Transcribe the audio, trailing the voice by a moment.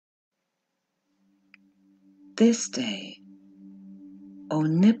This day,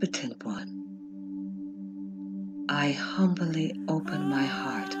 Omnipotent One, I humbly open my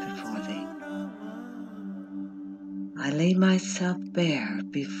heart before Thee. I lay myself bare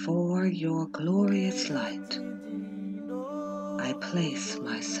before Your glorious light. I place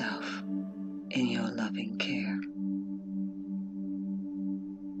myself in Your loving care.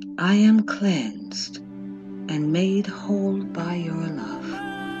 I am cleansed and made whole by Your love.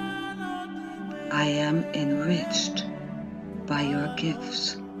 I am enriched by Your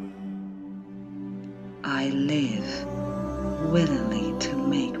gifts. I live willingly to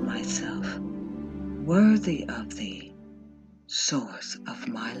make myself worthy of Thee, source of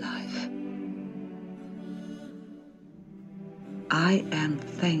my life. I am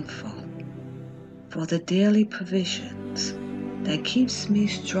thankful for the daily provisions that keeps me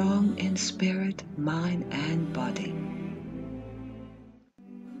strong in spirit, mind, and body.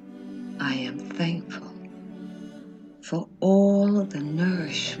 I am thankful for all the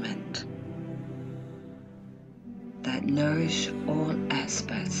nourishment that nourish all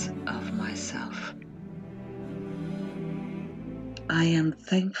aspects of myself. I am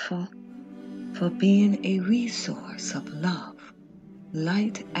thankful for being a resource of love,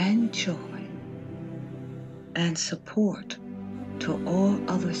 light, and joy, and support to all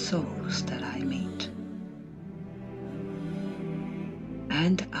other souls that I meet.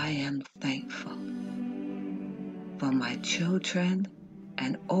 And I am thankful for my children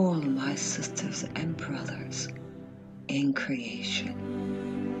and all my sisters and brothers in creation.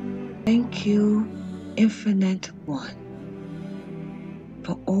 Thank You, Infinite One,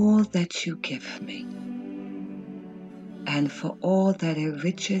 for all that You give me, and for all that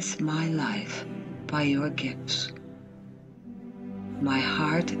enriches my life by Your gifts. My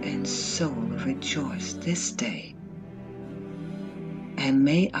heart and soul rejoice this day, and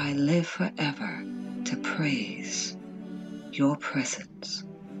may I live forever to praise Your presence.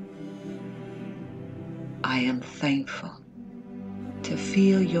 I am thankful to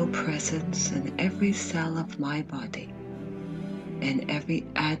feel Your presence in every cell of my body and every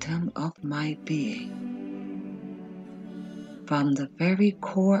atom of my being. From the very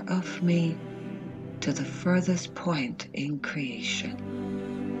core of me to the furthest point in creation,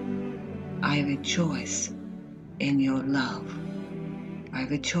 I rejoice in Your love. I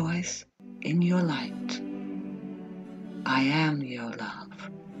rejoice in Your light. I am Your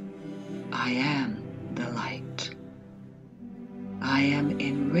love. I am the light. I am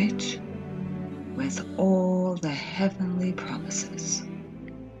enriched with all the heavenly promises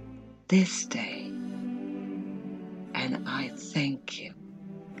this day, and I thank You.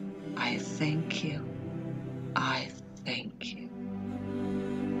 I thank You. I thank You.